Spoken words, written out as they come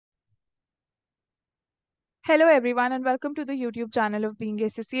Hello everyone and welcome to the YouTube channel of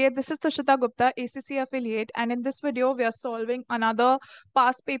BeingACCA. This is Tushita Gupta, ACCA affiliate, and in this video we are solving another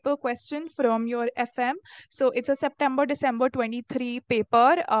past paper question from your FM. So it's a September-December 23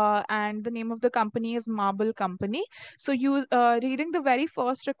 paper and the name of the company is Marble Company. So reading the very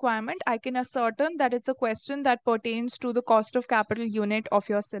first requirement, I can ascertain that it's a question that pertains to the cost of capital unit of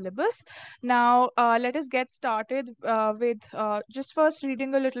your syllabus. Now let us get started with just first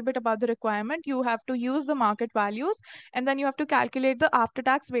reading a little bit about the requirement. You have to use the market values and then you have to calculate the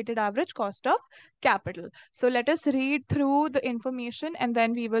after-tax weighted average cost of capital. So let us read through the information and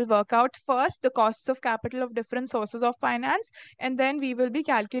then we will work out first the costs of capital of different sources of finance, and then we will be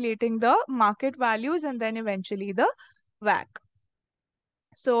calculating the market values and then eventually the WACC.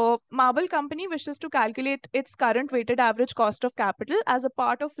 So, Marble Company wishes to calculate its current weighted average cost of capital as a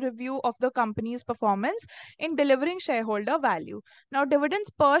part of review of the company's performance in delivering shareholder value. Now,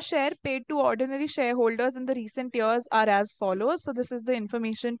 dividends per share paid to ordinary shareholders in the recent years are as follows. So, this is the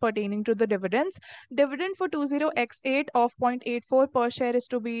information pertaining to the dividends. Dividend for 20x8 of 0.84 per share is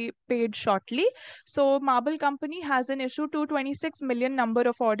to be paid shortly. So, Marble Company has an issue to 26 million number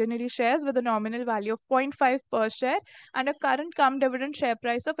of ordinary shares with a nominal value of 0.5 per share and a current cum dividend share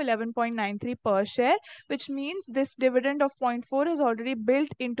price of 11.93 per share, which means this dividend of 0.4 is already built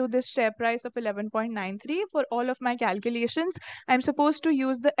into this share price of 11.93. For all of my calculations, I'm supposed to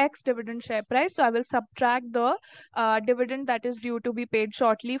use the X dividend share price. So I will subtract the dividend that is due to be paid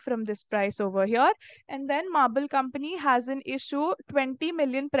shortly from this price over here. And then Marble Company has an issue 20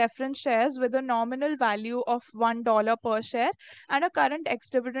 million preference shares with a nominal value of $1 per share and a current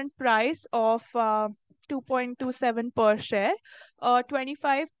X dividend price of 2.27 per share.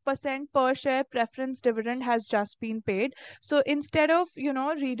 25% per share preference dividend has just been paid. So instead of,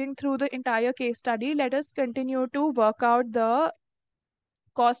 reading through the entire case study, let us continue to work out the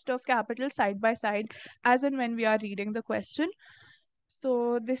cost of capital side by side as and when we are reading the question.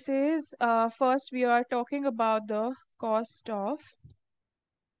 So this is, first we are talking about the cost of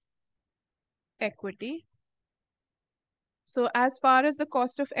equity. So as far as the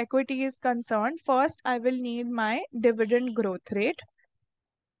cost of equity is concerned, first I will need my dividend growth rate.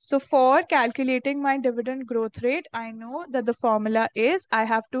 So for calculating my dividend growth rate, I know that the formula is I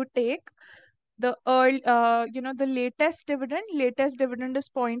have to take the the latest dividend. Latest dividend is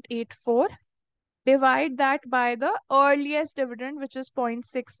 0.84. Divide that by the earliest dividend, which is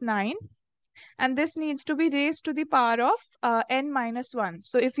 0.69. And this needs to be raised to the power of n minus 1.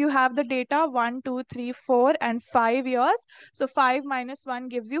 So if you have the data 1, 2, 3, 4 and 5 years, so 5 minus 1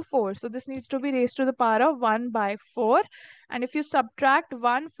 gives you 4. So this needs to be raised to the power of 1 by 4. And if you subtract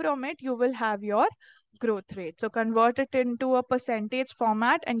 1 from it, you will have your growth rate. So convert it into a percentage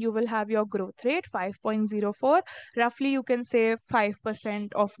format and you will have your growth rate 5.04. Roughly you can say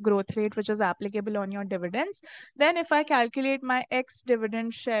 5% of growth rate which is applicable on your dividends. Then if I calculate my X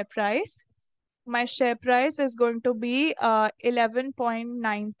dividend share price, my share price is going to be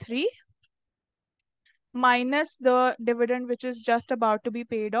 11.93 minus the dividend which is just about to be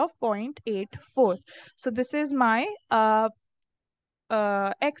paid of 0.84. So this is my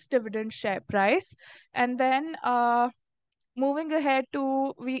X dividend share price. And then moving ahead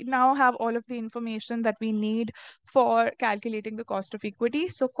to, we now have all of the information that we need for calculating the cost of equity.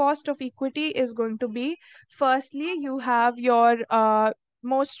 So cost of equity is going to be, firstly, you have your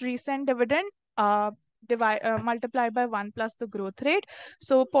most recent dividend multiplied by 1 plus the growth rate.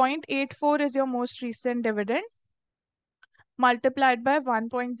 So 0.84 is your most recent dividend multiplied by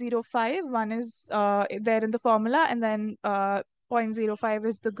 1.05. One is there in the formula, and then 0.05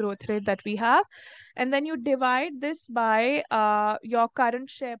 is the growth rate that we have. And then you divide this by your current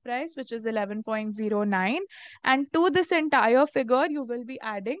share price, which is 11.09. And to this entire figure, you will be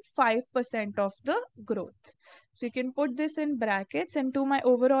adding 5% of the growth. So you can put this in brackets, and to my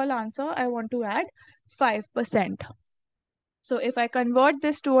overall answer, I want to add 5%. So if I convert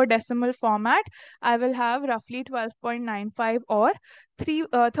this to a decimal format, I will have roughly 12.95 or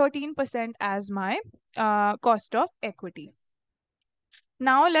 13% as my cost of equity.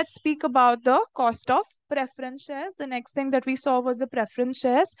 Now let's speak about the cost of preference shares. The next thing that we saw was the preference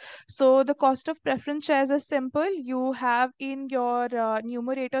shares. So the cost of preference shares is simple. You have in your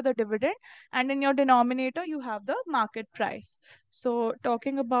numerator the dividend, and in your denominator you have the market price. So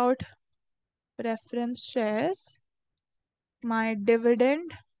talking about preference shares, my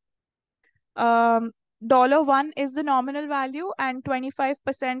dividend, $1 is the nominal value and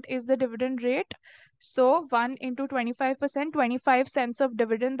 25% is the dividend rate. So 1 into 25%, 25 cents of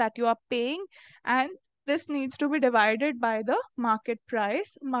dividend that you are paying, and This needs to be divided by the market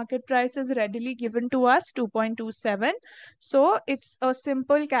price. Market price is readily given to us 2.27. So it's a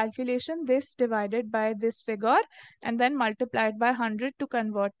simple calculation, this divided by this figure and then multiplied by 100 to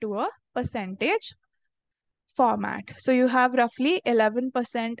convert to a percentage format. So you have roughly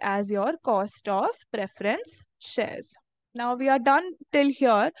 11% as your cost of preference shares. Now we are done till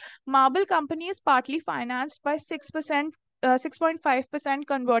here. Marble Company is partly financed by 6%. 6.5%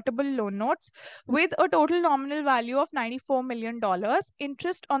 convertible loan notes with a total nominal value of $94 million.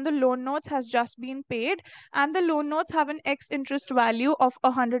 Interest on the loan notes has just been paid, and the loan notes have an X interest value of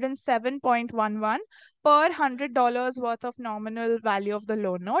 107.11 per $100 worth of nominal value of the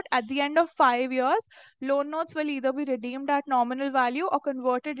loan note. At the end of 5 years, loan notes will either be redeemed at nominal value or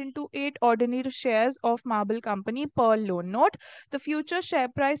converted into 8 ordinary shares of Marble Company per loan note. The future share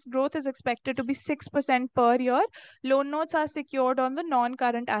price growth is expected to be 6% per year. Loan notes are secured on the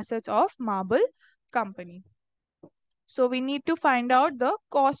non-current assets of Marble Company. So we need to find out the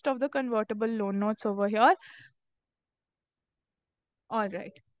cost of the convertible loan notes over here. All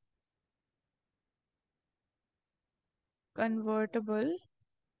right. Convertible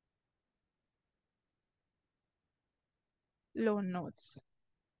loan notes.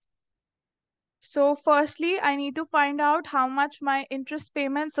 So firstly, I need to find out how much my interest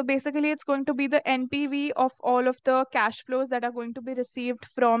payment. So basically, it's going to be the NPV of all of the cash flows that are going to be received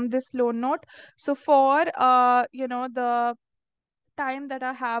from this loan note. So for the time that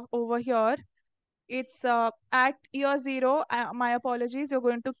I have over here, it's at year zero. My apologies. You're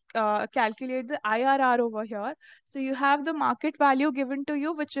going to calculate the IRR over here. So you have the market value given to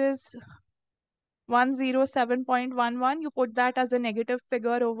you, which is 107.11. You put that as a negative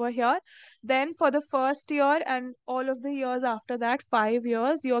figure over here. Then for the first year and all of the years after that, 5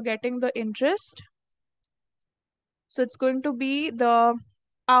 years, you're getting the interest. So it's going to be the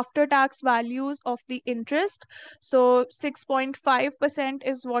after tax values of the interest. So 6.5%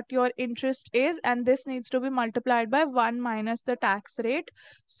 is what your interest is, and this needs to be multiplied by 1 minus the tax rate.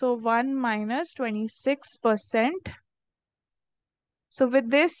 So 1 minus 26%. So with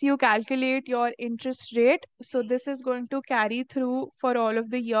this, you calculate your interest rate. So this is going to carry through for all of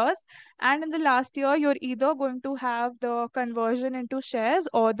the years. And in the last year, you're either going to have the conversion into shares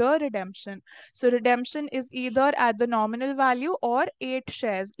or the redemption. So redemption is either at the nominal value or 8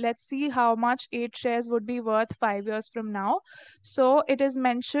 shares. Let's see how much 8 shares would be worth 5 years from now. So it is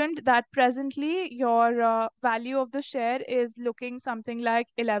mentioned that presently your value of the share is looking something like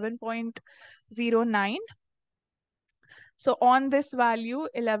 11.09. So on this value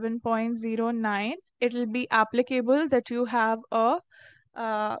 11.09, it will be applicable that you have a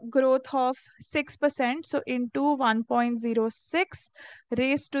growth of 6%. So into 1.06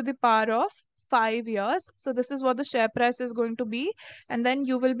 raised to the power of 5 years. So this is what the share price is going to be. And then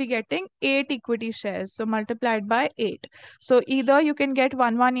you will be getting 8 equity shares. So multiplied by 8. So either you can get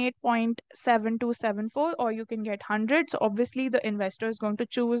 118.7274 or you can get 100. So obviously the investor is going to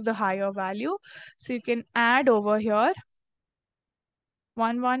choose the higher value. So you can add over here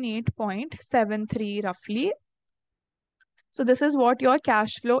 118.73 roughly. So this is what your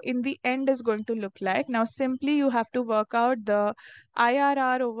cash flow in the end is going to look like. Now simply you have to work out the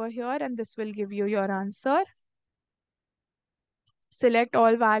IRR over here and this will give you your answer. Select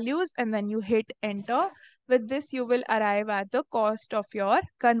all values and then you hit enter. With this you will arrive at the cost of your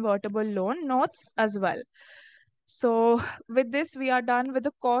convertible loan notes as well. So with this, we are done with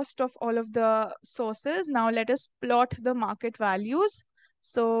the cost of all of the sources. Now let us plot the market values.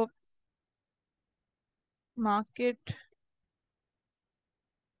 So market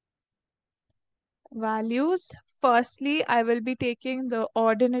values. Firstly, I will be taking the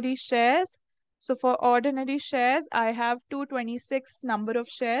ordinary shares. So for ordinary shares, I have 226 number of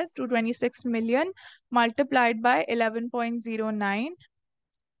shares, 226 million multiplied by 11.09.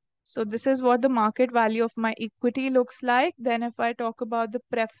 So this is what the market value of my equity looks like. Then if I talk about the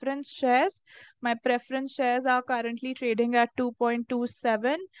preference shares, my preference shares are currently trading at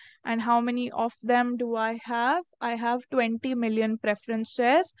 2.27. And how many of them do I have? I have 20 million preference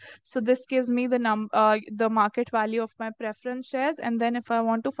shares. So this gives me the market value of my preference shares. And then if I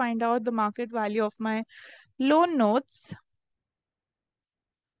want to find out the market value of my loan notes,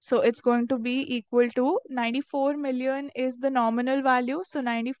 so it's going to be equal to 94 million is the nominal value. So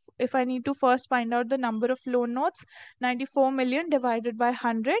 90, if I need to first find out the number of loan notes, 94 million divided by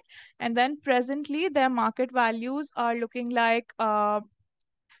 100. And then presently their market values are looking like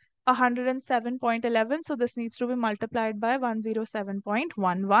 107.11. So this needs to be multiplied by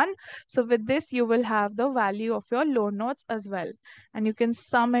 107.11. So with this, you will have the value of your loan notes as well. And you can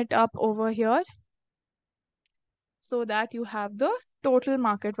sum it up over here so that you have the total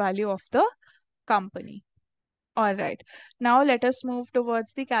market value of the company. All right. Now let us move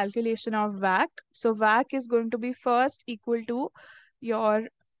towards the calculation of WACC. So WACC is going to be first equal to your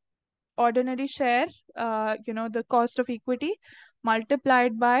ordinary share, the cost of equity,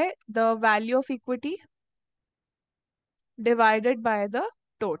 multiplied by the value of equity divided by the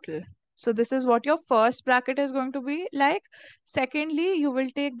total. So this is what your first bracket is going to be like. Secondly, you will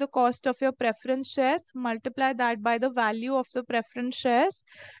take the cost of your preference shares, multiply that by the value of the preference shares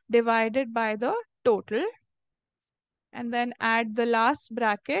divided by the total. And then add the last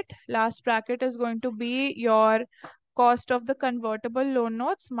bracket. Last bracket is going to be your cost of the convertible loan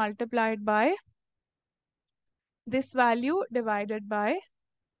notes multiplied by this value divided by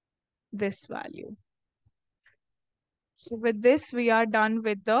this value. So with this, we are done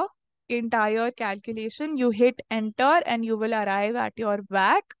with the entire calculation. You hit enter and you will arrive at your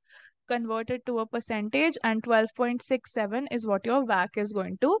WACC converted to a percentage, and 12.67 is what your WACC is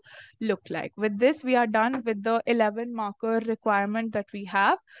going to look like. With this, we are done with the 11 marker requirement that we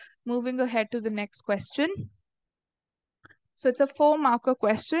have. Moving ahead to the next question. So it's a 4-marker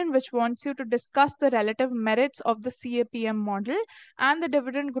question which wants you to discuss the relative merits of the CAPM model and the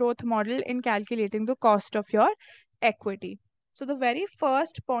dividend growth model in calculating the cost of your equity. So the very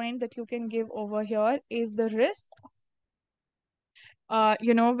first point that you can give over here is the risk.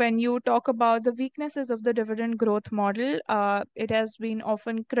 When you talk about the weaknesses of the dividend growth model, it has been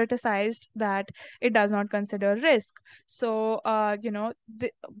often criticized that it does not consider risk. So,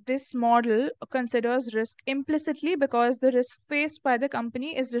 this model considers risk implicitly because the risk faced by the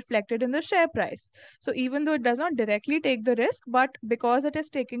company is reflected in the share price. So, even though it does not directly take the risk, but because it is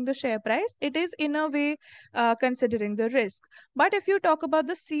taking the share price, it is in a way considering the risk. But if you talk about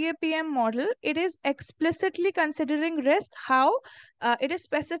the CAPM model, it is explicitly considering risk. How? It is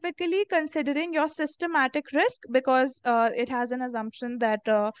specifically considering your systematic risk because it has an assumption that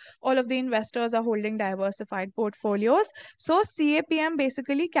all of the investors are holding diversified portfolios. So CAPM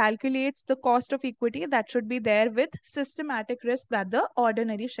basically calculates the cost of equity that should be there with systematic risk that the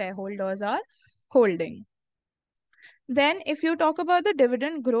ordinary shareholders are holding. Then if you talk about the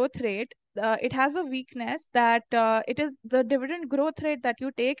dividend growth rate, it has a weakness that it is the dividend growth rate that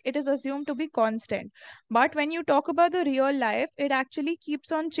you take, it is assumed to be constant. But when you talk about the real life, it actually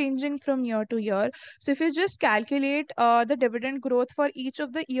keeps on changing from year to year. So if you just calculate the dividend growth for each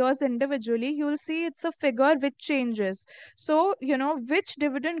of the years individually, you will see it's a figure which changes. So, which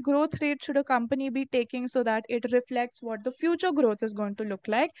dividend growth rate should a company be taking so that it reflects what the future growth is going to look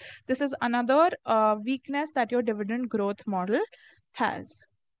like? This is another weakness that your dividend growth model has.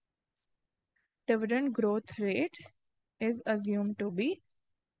 Dividend growth rate is assumed to be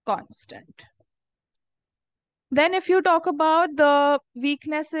constant. Then if you talk about the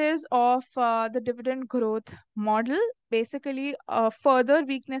weaknesses of the dividend growth model, basically further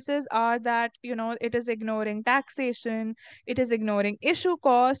weaknesses are that, it is ignoring taxation, it is ignoring issue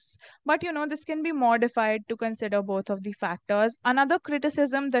costs, but, this can be modified to consider both of the factors. Another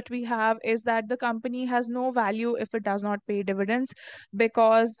criticism that we have is that the company has no value if it does not pay dividends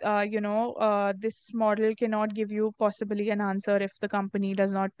because, this model cannot give you possibly an answer if the company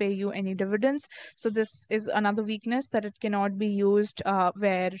does not pay you any dividends. So this is another weakness, that it cannot be used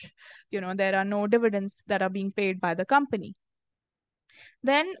where there are no dividends that are being paid by the company.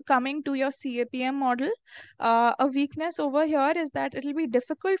 Then coming to your CAPM model, a weakness over here is that it will be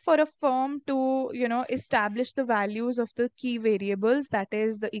difficult for a firm to, establish the values of the key variables, that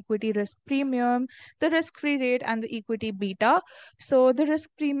is the equity risk premium, the risk-free rate, and the equity beta. So the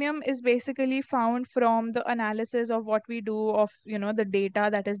risk premium is basically found from the analysis of what we do of, the data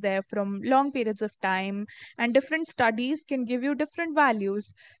that is there from long periods of time, and different studies can give you different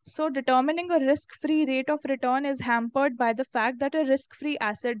values. So determining a risk-free rate of return is hampered by the fact that a risk-free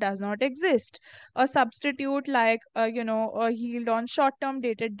asset does not exist. A substitute like a yield on short-term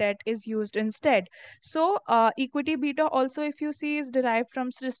dated debt is used instead. So equity beta also, if you see, is derived from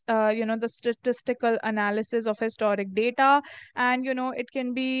the statistical analysis of historic data, and it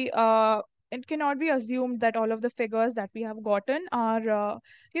cannot be assumed that all of the figures that we have gotten are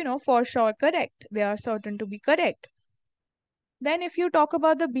for sure correct. They are certain to be correct. Then if you talk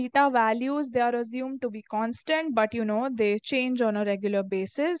about the beta values, they are assumed to be constant, but they change on a regular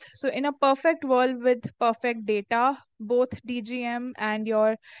basis. So in a perfect world with perfect data, both DGM and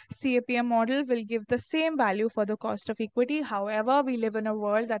your CAPM model will give the same value for the cost of equity. However, we live in a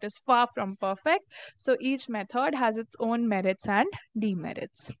world that is far from perfect. So each method has its own merits and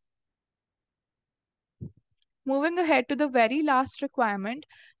demerits. Moving ahead to the very last requirement,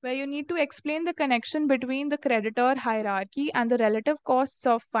 where you need to explain the connection between the creditor hierarchy and the relative costs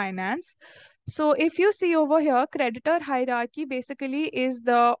of finance. So if you see over here, creditor hierarchy basically is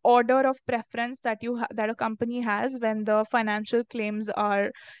the order of preference that that a company has when the financial claims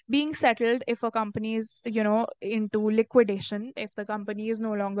are being settled. If a company is, into liquidation, if the company is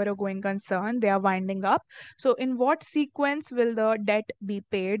no longer a going concern, they are winding up. So in what sequence will the debt be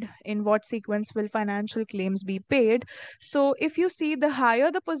paid? In what sequence will financial claims be paid? So if you see, the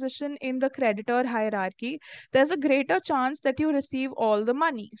higher the position in the creditor hierarchy, there's a greater chance that you receive all the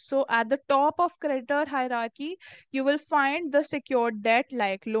money. So at the top of creditor hierarchy, you will find the secured debt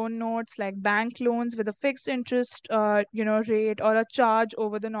like loan notes, like bank loans with a fixed interest, rate or a charge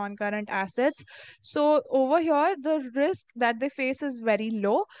over the non-current assets. So over here, the risk that they face is very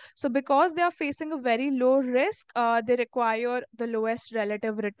low. So because they are facing a very low risk, they require the lowest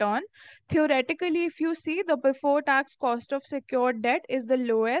relative return. Theoretically, if you see, the before tax cost of secured debt is the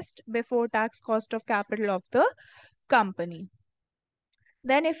lowest before tax cost of capital of the company.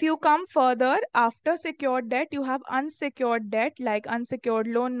 Then, if you come further, after secured debt, you have unsecured debt like unsecured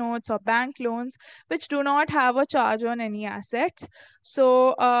loan notes or bank loans, which do not have a charge on any assets.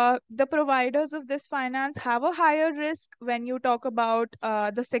 So, the providers of this finance have a higher risk when you talk about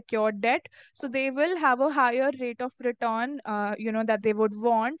the secured debt. So, they will have a higher rate of return, that they would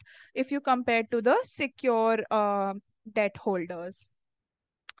want if you compare to the secure debt holders.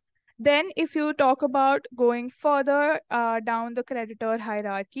 Then, if you talk about going further down the creditor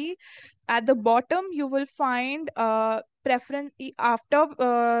hierarchy, at the bottom you will find preference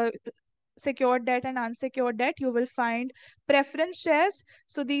after secured debt and unsecured debt. You will find preference shares.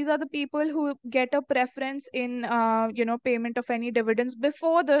 So these are the people who get a preference in payment of any dividends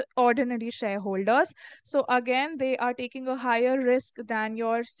before the ordinary shareholders. So again, they are taking a higher risk than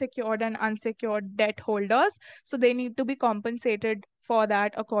your secured and unsecured debt holders. So they need to be compensated for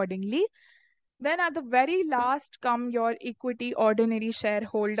that accordingly. Then at the very last come your equity ordinary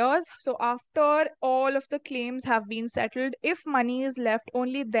shareholders. So after all of the claims have been settled, if money is left,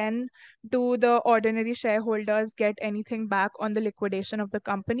 only then do the ordinary shareholders get anything back on the liquidation of the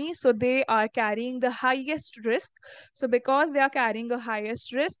company. So they are carrying the highest risk. So because they are carrying the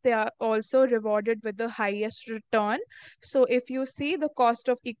highest risk, they are also rewarded with the highest return. So if you see, the cost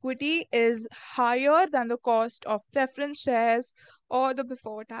of equity is higher than the cost of preference shares or the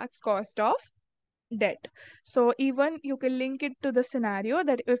before tax cost of debt. So even you can link it to the scenario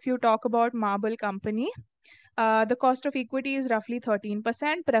that if you talk about marble company, the cost of equity is roughly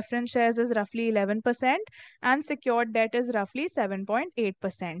 13%, preference shares is roughly 11%, and secured debt is roughly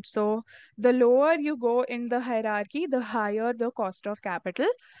 7.8%. So the lower you go in the hierarchy, the higher the cost of capital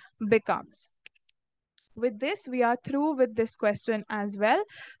becomes. With this, we are through with this question as well.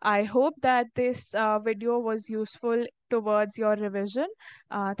 I hope that this video was useful towards your revision.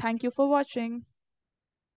 Thank you for watching.